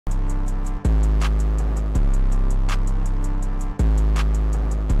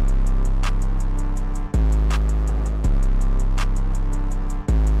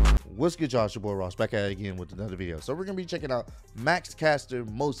What's good, y'all? It's your boy Ross back at it again with another video. So we're gonna be checking out Max Caster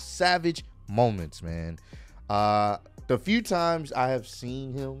most savage moments, man. The few times I have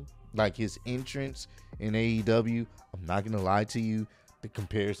seen him, like his entrance in AEW, I'm not gonna lie to you, the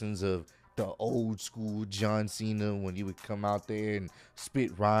comparisons of the old school John Cena when he would come out there and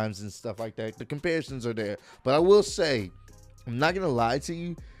spit rhymes and stuff like that, the comparisons are there. But I will say, I'm not gonna lie to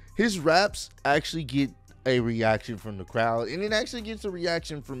you, his raps actually get a reaction from the crowd, and it actually gets a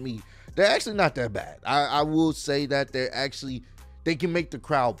reaction from me. They're actually not that bad. I will say that they can make the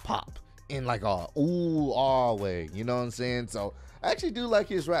crowd pop in like a ooh ah way, you know what I'm saying? So I actually do like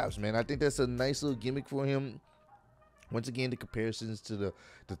his raps, man. I think that's a nice little gimmick for him. Once again, the comparisons to the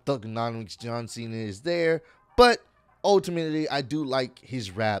Thugonomics John Cena is there, but ultimately I do like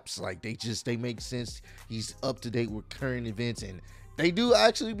his raps. Like they make sense. He's up to date with current events, and they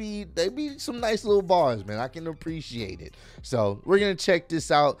be some nice little bars, man. I can appreciate it. So we're gonna check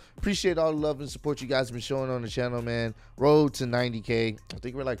this out. Appreciate all the love and support you guys have been showing on the channel, man. Road to 90K. I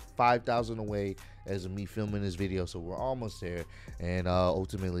think we're like 5,000 away as of me filming this video, so we're almost there, and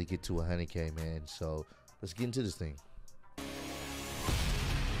ultimately get to 100K, man. So let's get into this thing.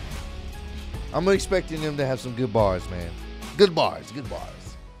 I'm expecting them to have some good bars, man. Good bars, good bars.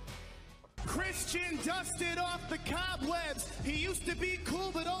 Christian dusted off the cobwebs. He used to be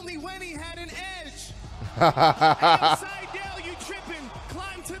cool, but only when he had an edge. Upside down, you tripping.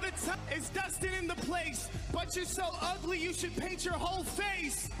 Climb to the top. It's dusting in the place, but you're so ugly, you should paint your whole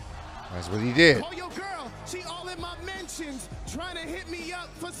face. That's what he did. Call your girl. She all in my mentions, trying to hit me up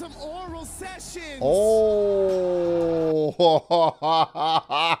for some oral sessions. Oh,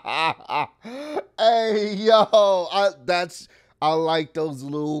 hey yo, I like those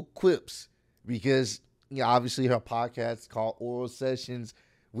little quips because obviously her podcast called Oral Sessions.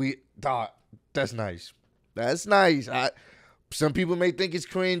 That's nice. That's nice. Some people may think it's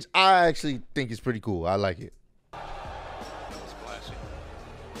cringe. I actually think it's pretty cool. I like it.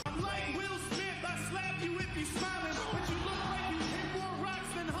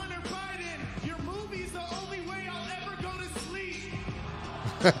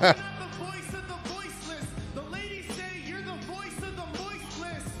 You're not the voice of the voiceless. The ladies say you're the voice of the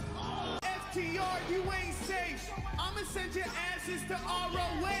voiceless. FTR, you ain't safe. I'ma send your asses to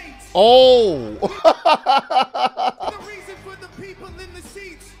ROH. Oh. The reason for the people in the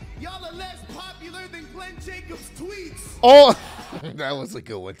seats, y'all are less popular than Glenn Jacobs' tweets. Oh, that was a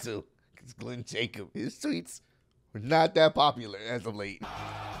good one too. Because Glenn Jacobs, his tweets were not that popular as of late.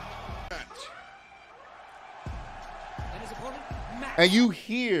 And you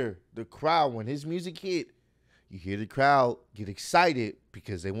hear the crowd when his music hit. You hear the crowd get excited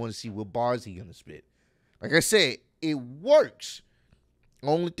because they want to see what bars he gonna spit. Like I said, it works.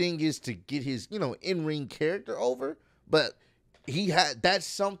 Only thing is to get his, in-ring character over. But that's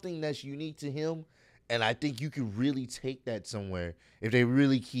something that's unique to him, and I think you could really take that somewhere if they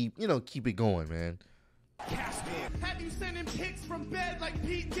really keep it going, man. Have you sending pics from bed like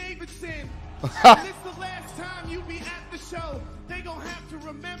Pete Davidson? And it's the last time you be at the show. They gon' have to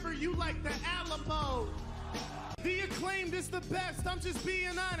remember you like the Alamo. The Acclaimed is the best, I'm just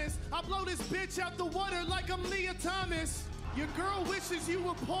being honest. I blow this bitch out the water like I'm Leah Thomas. Your girl wishes you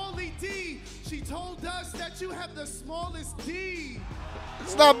were Paulie D. She told us that you have the smallest D.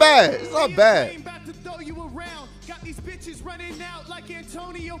 It's not bad. It's not bad. About to throw you around. Got these bitches running out like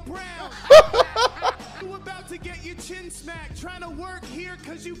Antonio Brown. You about to get your chin smacked. Trying to work here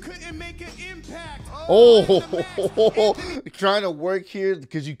because you couldn't make an impact. Oh, trying to work here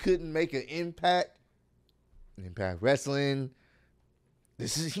because you couldn't make an impact. Impact Wrestling.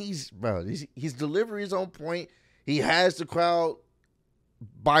 His delivery is on point. He has the crowd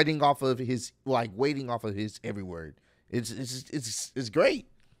biting off of his, waiting off of his every word. It's great.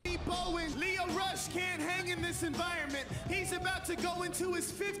 Leo Rush can't hang in this environment. He's about to go into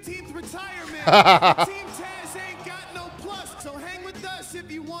his 15th retirement. Team Taz ain't got no plus, so hang with us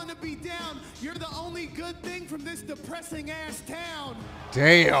if you want to be down. You're the only good thing from this depressing ass town.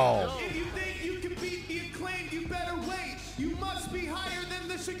 Damn. If you think you can beat the Acclaimed, you better wait. You must be higher than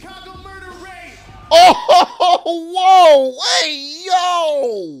the Chicago murder rate. Oh, whoa, hey,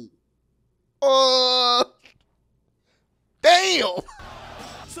 yo. Damn.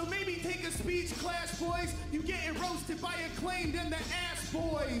 So maybe take a speech class, boys. You getting roasted by Acclaimed and the ass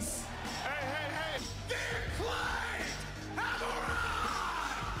boys. Hey. The Acclaimed! Have a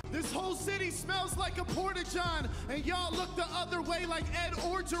ride! This whole city smells like a porta-john, and y'all look the other way like Ed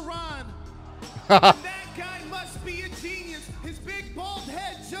Orgeron. That guy must be a genius. His big bald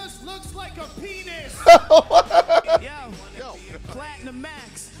head just looks like a penis. Yo, Platinum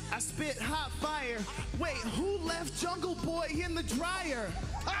Max. I spit hot fire. Wait, who left Jungle Boy in the dryer?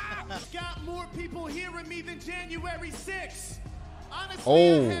 Got more people hearing me than January 6th.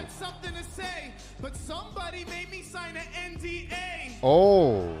 Honestly, I had something to say, but somebody made me sign an NDA.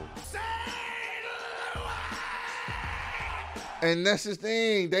 And that's the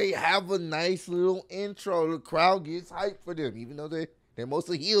thing. They have a nice little intro. The crowd gets hyped for them, even though they're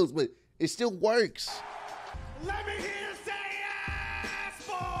mostly heels, but it still works. Let me hear you say yes,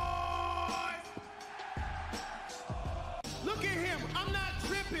 boys! Look at him. I'm not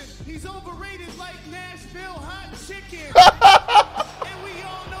tripping. He's overrated like Nashville hot chicken. And we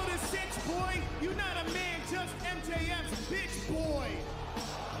all know the 6 boy. You're not a man, just MJF's bitch boy.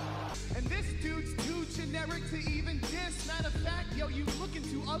 And this dude's too generic to even diss. Matter of fact, yo, you looking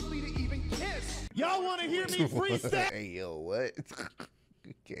too ugly to even kiss. Y'all want to hear me freestyle? Hey, yo, what?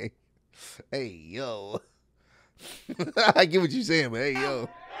 Okay. Hey, yo. I get what you're saying, but hey, yo.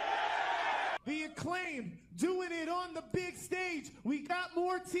 The Acclaim, doing it on the big stage. We got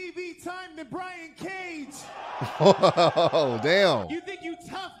more TV time than Brian Cage. Oh, damn. You think you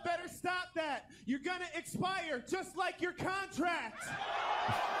tough? Better stop that. You're gonna expire just like your contract.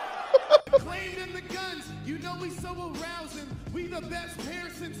 Claimed in the guns, you know we so arousing. We the best pair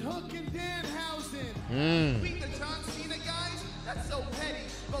since Hook and Danhausen. We the John Cena guys, that's so petty.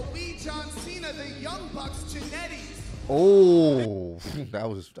 But we John Cena, the Young Bucks Genettis. Oh, that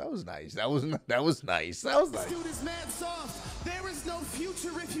was nice. That was nice. This dude is mad soft. There is no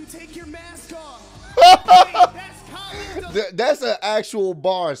future if you take your mask off. That's an actual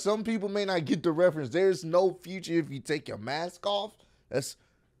bar. Some people may not get the reference. There's no future if you take your mask off. That's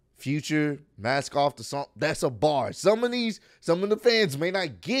future, mask off the song. That's a bar. Some of the fans may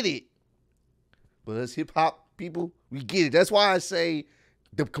not get it, but as hip hop people, we get it. That's why I say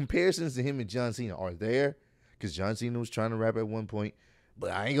the comparisons to him and John Cena are there, because John Cena was trying to rap at one point, but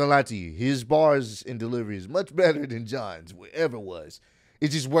I ain't gonna lie to you, his bars and delivery is much better than John's ever was. It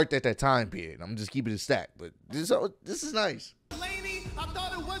just worked at that time period. I'm just keeping it stacked, but this is nice. Laney, I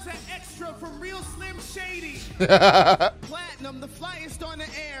thought it was an extra from Real Slim Shady. Platinum, the flyest on the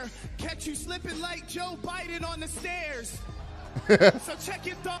air. Catch you slipping like Joe Biden on the stairs. So check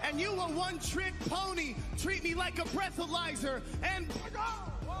it out. And you a one-trick pony. Treat me like a breathalyzer. And the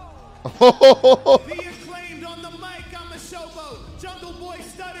Acclaimed on the mic, I'm a showboat. Jungle Boy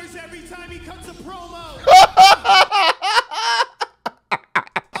stutters every time he cuts a promo.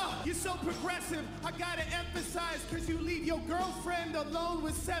 You're so progressive, I gotta emphasize, cause you leave your girlfriend alone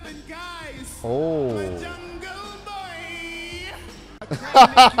with 7 guys. But Jungle Boy, I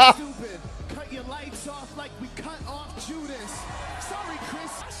can't make you stupid. Cut your lights off like we cut off Judas. Sorry,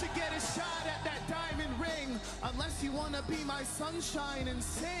 Chris, I should get a shot at that diamond ring, unless you wanna be my sunshine and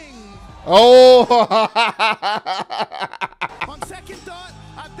sing. On second thought,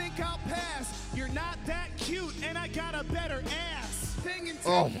 I think I'll pass. You're not that cute, and I got a better ass.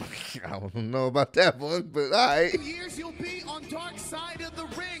 Oh my God, I don't know about that one, but all right. Years you'll be on dark side of the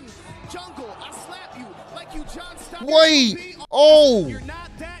ring. Jungle, I slap you like you John Stockton. Wait, You're not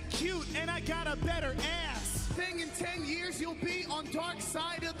that cute, and I got a better ass. Thing in 10 years you'll be on dark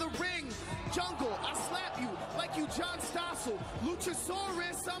side of the ring. Jungle, I slap you like you John Stossel.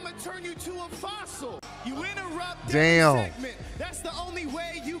 Luchasaurus, I'ma turn you to a fossil. You interrupt Damn. segment. That's the only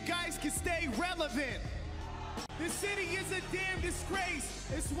way you guys can stay relevant. The city is a damn disgrace.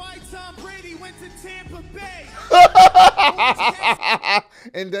 It's why Tom Brady went to Tampa Bay.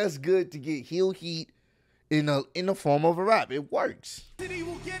 And that's good to get heel heat in the form of a rap. It works. City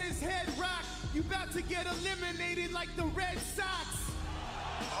will get his head rocked. You about to get eliminated like the Red Sox.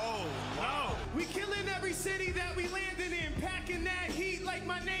 Oh no. We killing every city that we landed in, packing that heat like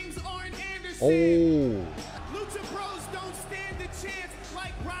my name's Arn Anderson. Lucha Bros don't stand a chance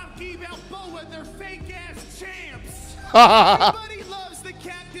like Rocky Balboa, they're fake ass champs. Everybody loves the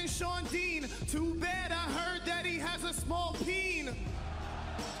Captain Sean Dean. Too bad I heard that he has a small peen.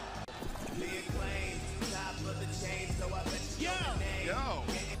 Yo.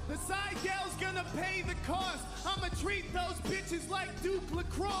 The side gal's gonna pay the cost. I'ma treat those bitches like Duke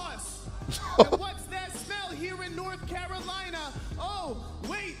Lacrosse. And what's that smell here in North Carolina? Oh,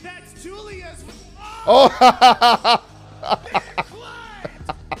 wait, that's Julia's.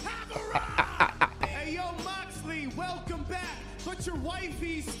 Hey, yo, Moxley, welcome back. But your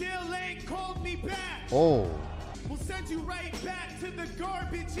wifey still ain't called me back. We'll send you right back to the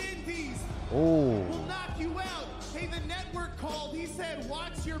garbage indies. We'll knock you out. Hey, the network called. He said,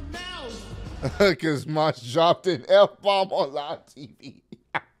 watch your mouth. Because Mosh dropped an F-bomb on live TV.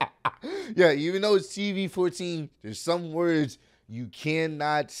 Yeah, even though it's TV 14, there's some words you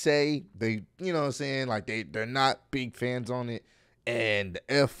cannot say. They, you know what I'm saying? Like, they're not big fans on it. And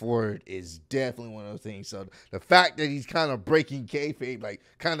the F word is definitely one of those things. So the fact that he's kind of breaking kayfabe, like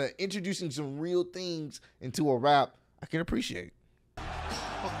kind of introducing some real things into a rap, I can appreciate.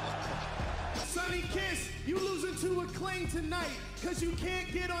 Sonny Kiss, you losing to Acclaim tonight, cause you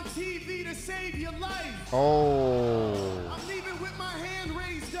can't get on TV to save your life. Oh. I'm leaving with my hand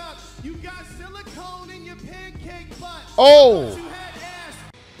raised up. You got silicone in your pancake butt. Oh. But you had ass.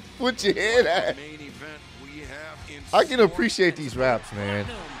 Put your head at. I can appreciate these raps, man.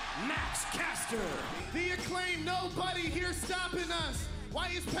 Max Caster. The Acclaim, nobody here stopping us. Why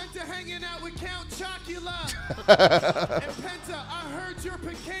is Penta hanging out with Count Chocula? And Penta, I heard you're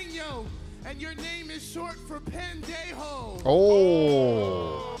pequeño, and your name is short for Pendejo.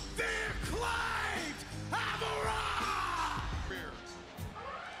 Oh. They're claimed Avara.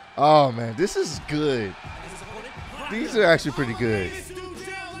 Oh, man, this is good. These are actually pretty good.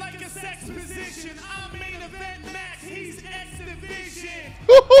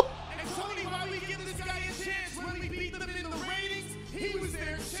 And Tony, why we give this guy a chance? When we beat them in the ratings, he was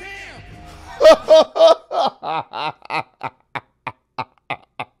their champ.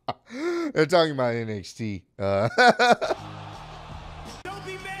 They're talking about NXT. Don't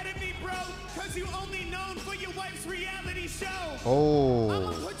be mad at me, bro, because you only known for your wife's reality show. Oh. I'm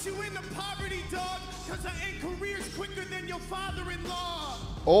going to put you into poverty, dog, because I end careers quicker than your father-in-law.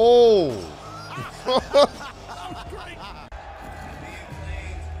 Oh. Great.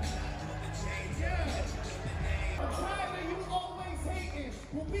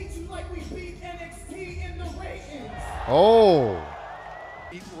 We'll beat you like we beat NXT in the ratings. Oh.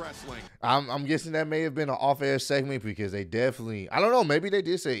 Wrestling. I'm guessing that may have been an off-air segment because they definitely, I don't know, maybe they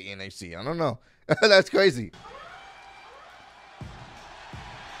did say NXT. I don't know. That's crazy.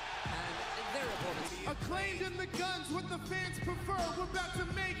 Acclaimed in the guns, what the fans prefer. We're about to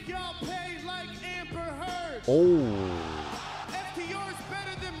make y'all pay like Amber Heard. Oh. FTR's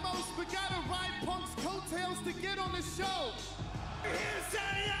better than most, but gotta ride Punk's coattails to get on the show. Here's a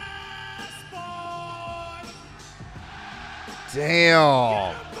yes, boy.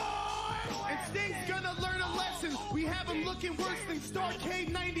 Damn. And Sting's gonna learn a lesson. We have him looking worse than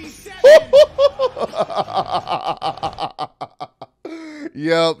Starcade 97.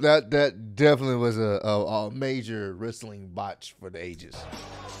 Yep, that definitely was a major wrestling botch for the ages.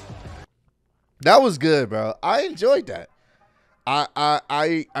 That was good, bro. I enjoyed that.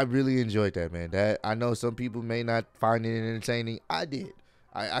 I really enjoyed that, man. That I know some people may not find it entertaining. I did.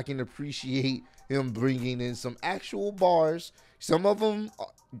 I can appreciate him bringing in some actual bars. Some of them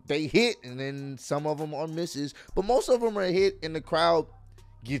they hit, and then some of them are misses. But most of them are a hit, and the crowd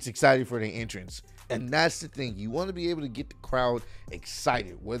gets excited for their entrance. And that's the thing. You want to be able to get the crowd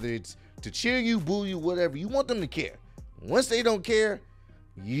excited, whether it's to cheer you, boo you, whatever. You want them to care. Once they don't care,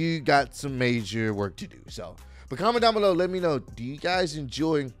 you got some major work to do. So, but comment down below. Let me know. Do you guys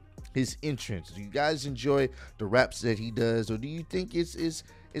enjoy his entrance? Do you guys enjoy the raps that he does, or do you think it's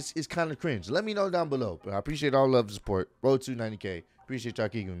kind of cringe? Let me know down below. But I appreciate all love and support. Road to 90K. Appreciate y'all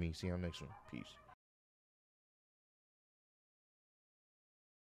kicking with me. See you on the next one. Peace.